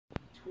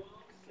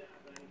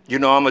You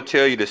know, I'm gonna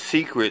tell you the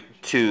secret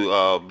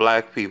to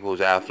black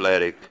people's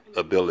athletic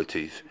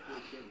abilities.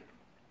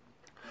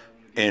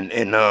 And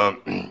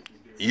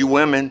you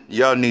women,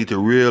 y'all need to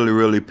really,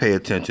 really pay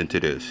attention to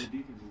this.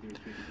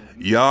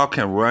 Y'all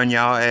can run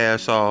y'all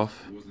ass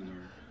off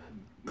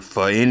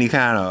for any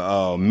kind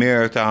of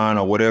marathon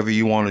or whatever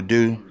you want to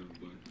do.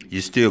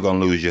 You're still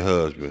gonna lose your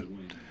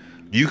husband.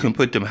 You can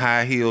put them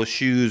high heel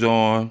shoes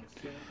on.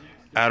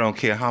 I don't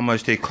care how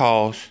much they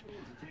cost,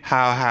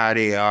 how high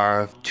they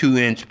are,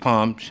 2-inch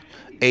pumps,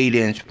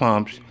 8-inch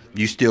pumps,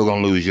 you still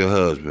gonna lose your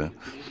husband.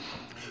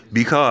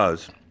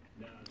 Because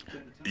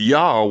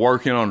y'all are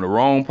working on the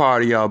wrong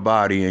part of y'all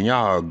body, and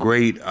y'all are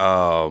great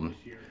on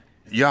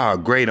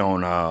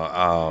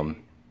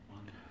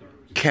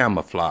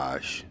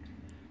camouflage.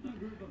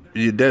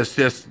 That's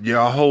just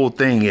your whole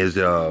thing is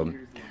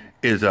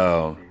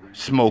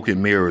smoke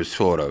and mirrors,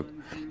 sort of,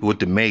 with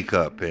the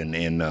makeup and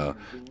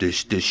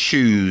the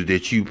shoes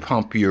that you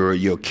pump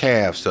your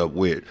calves up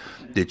with,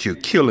 that you're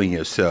killing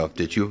yourself,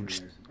 that you're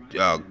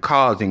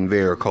causing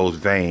varicose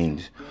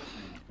veins,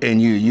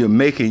 and you're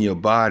making your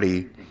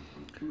body,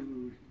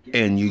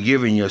 and you're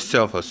giving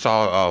yourself a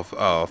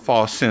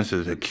false sense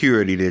of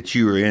security that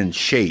you're in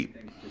shape.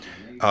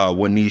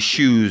 When these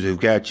shoes have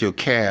got your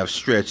calves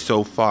stretched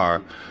so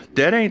far,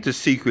 that ain't the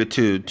secret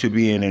to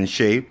being in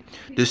shape.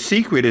 The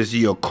secret is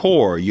your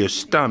core, your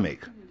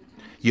stomach,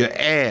 your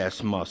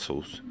ass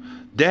muscles.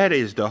 That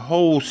is the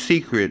whole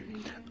secret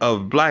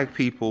of black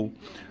people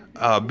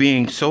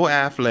being so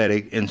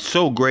athletic and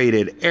so great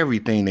at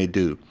everything they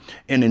do.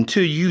 And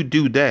until you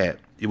do that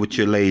with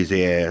your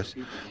lazy ass,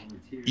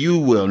 you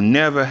will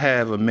never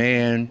have a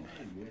man.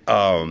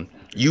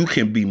 You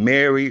can be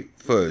married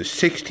for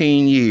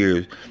 16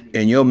 years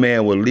and your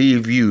man will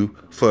leave you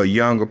for a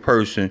younger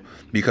person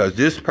because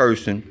this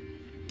person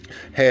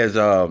has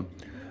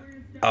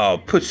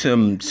put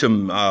some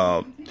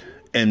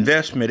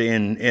investment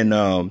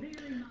in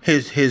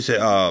his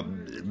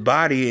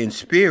body and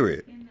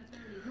spirit.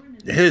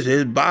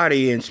 His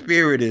body and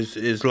spirit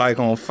is like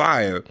on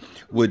fire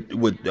with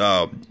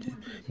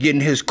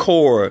getting his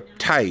core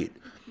tight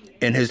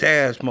and his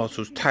ass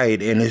muscles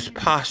tight and his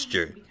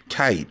posture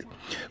tight.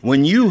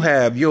 When you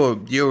have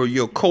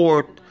your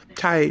core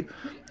tight,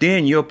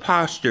 then your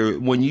posture,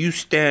 when you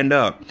stand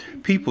up,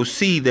 people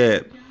see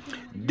that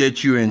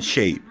you're in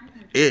shape.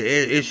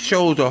 It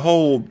shows a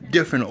whole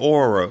different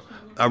aura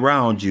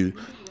around you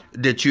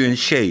that you're in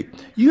shape.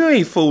 You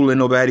ain't fooling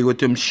nobody with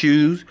them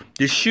shoes.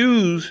 The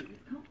shoes,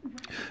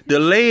 the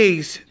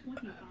legs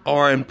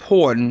are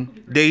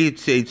important. They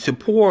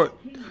support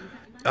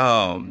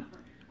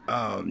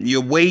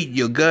your weight,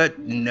 your gut,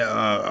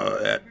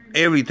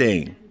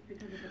 everything.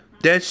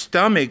 That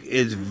stomach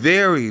is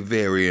very,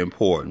 very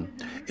important.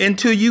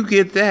 Until you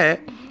get that,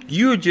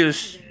 you're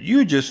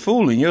just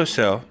fooling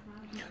yourself.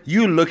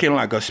 You're looking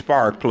like a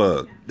spark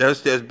plug.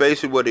 That's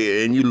basically what it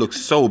is. And you look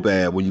so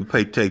bad when you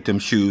take them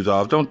shoes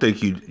off. Don't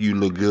think you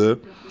look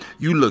good.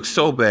 You look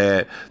so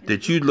bad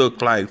that you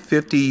look like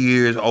 50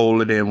 years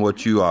older than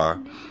what you are.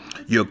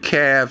 Your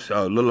calves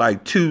look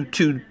like two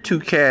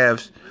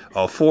calves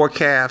or 4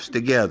 calves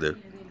together.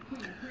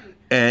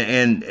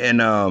 And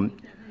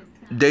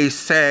they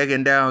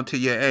sagging down to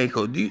your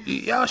ankle.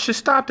 Y'all should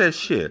stop that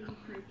shit.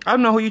 I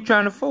don't know who you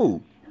trying to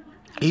fool.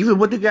 Even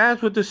with the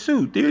guys with the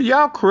suit.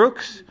 Y'all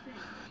crooks.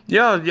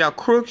 Y'all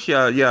crooks.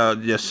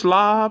 Y'all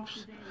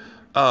slobs.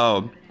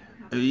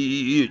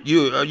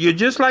 You're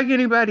just like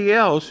anybody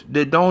else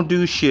that don't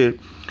do shit.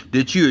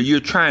 That you're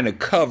trying to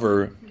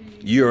cover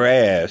your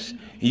ass.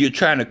 You're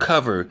trying to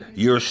cover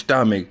your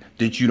stomach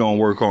that you don't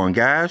work on.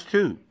 Guys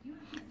too.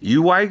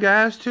 You white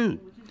guys too.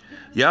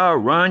 Y'all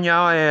run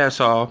y'all ass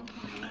off.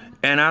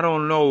 And I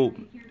don't know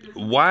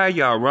why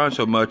y'all run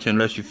so much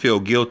unless you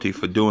feel guilty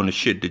for doing the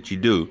shit that you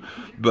do.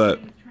 But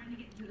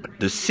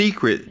the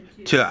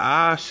secret to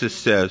our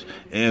success,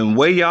 and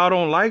way y'all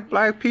don't like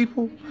black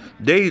people,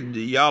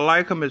 y'all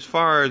like them as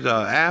far as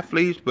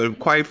athletes, but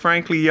quite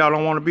frankly, y'all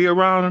don't want to be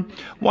around them.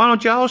 Why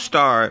don't y'all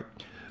start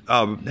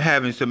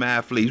having some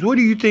athletes? What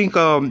do you think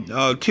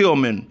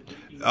Tillman,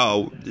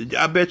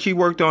 I bet he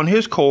worked on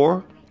his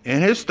core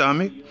and his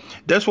stomach.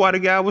 That's why the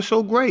guy was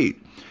so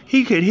great.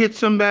 He could hit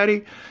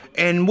somebody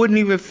and wouldn't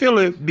even feel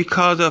it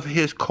because of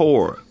his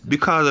core,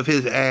 because of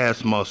his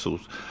ass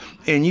muscles.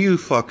 And you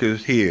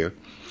fuckers here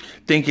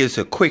think it's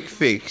a quick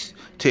fix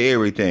to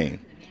everything.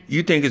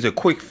 You think it's a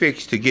quick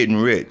fix to getting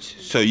rich.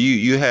 So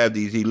you have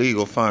these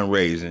illegal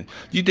fundraising.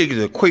 You think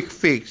it's a quick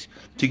fix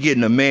to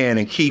getting a man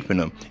and keeping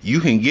him. You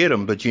can get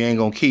him, but you ain't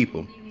gonna keep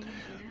him.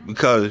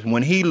 Because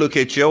when he look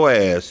at your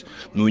ass,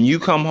 when you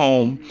come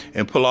home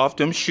and pull off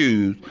them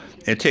shoes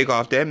and take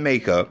off that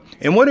makeup,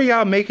 and what are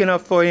y'all making up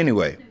for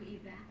anyway?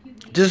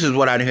 This is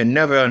what I can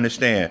never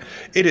understand.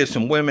 It is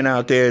some women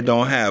out there that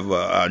don't have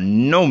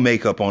no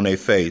makeup on their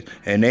face.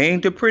 And they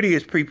ain't the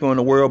prettiest people in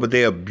the world, but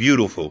they are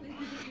beautiful.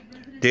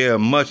 They are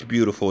much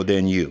beautiful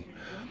than you.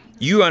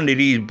 You under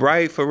these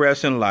bright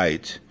fluorescent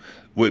lights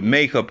with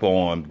makeup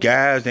on,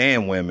 guys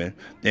and women.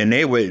 And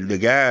the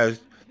guys,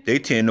 they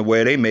tend to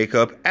wear their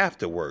makeup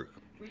after work.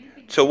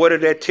 So what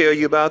did that tell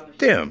you about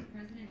them?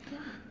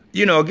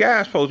 You know, a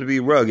guy's supposed to be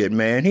rugged,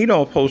 man. He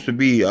don't supposed to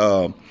be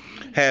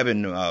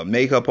having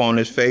makeup on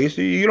his face.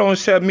 You don't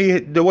accept me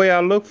the way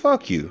I look,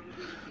 fuck you.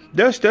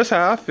 That's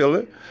how I feel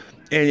it.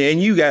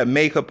 And you got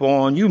makeup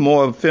on, you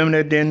more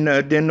feminine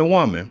than the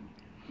woman.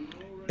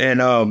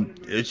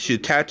 And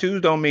shit,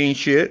 tattoos don't mean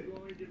shit.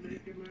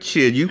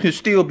 Shit, you can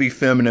still be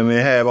feminine and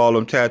have all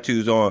them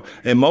tattoos on.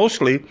 And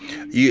mostly,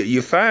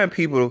 you find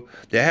people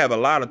that have a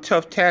lot of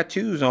tough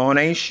tattoos on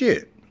ain't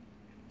shit.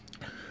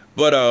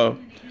 But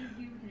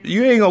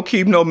you ain't gonna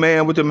keep no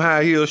man with them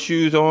high heel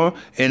shoes on.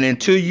 And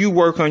until you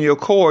work on your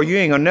core, you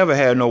ain't gonna never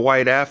have no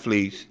white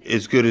athletes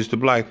as good as the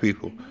black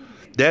people.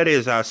 That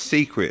is our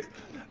secret.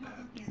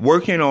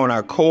 Working on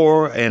our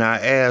core and our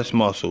ass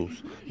muscles.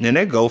 And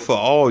that go for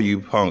all you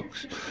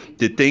punks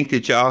that think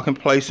that y'all can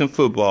play some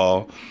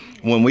football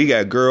when we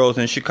got girls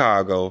in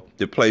Chicago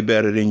that play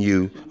better than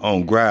you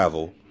on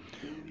gravel.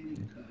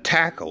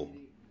 Tackle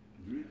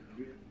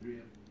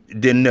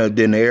than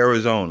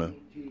Arizona.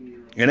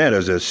 And that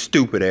is a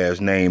stupid ass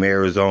name,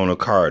 Arizona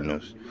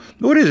Cardinals.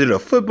 What is it, a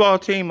football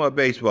team or a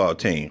baseball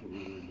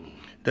team?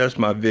 That's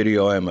my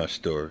video and my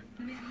story.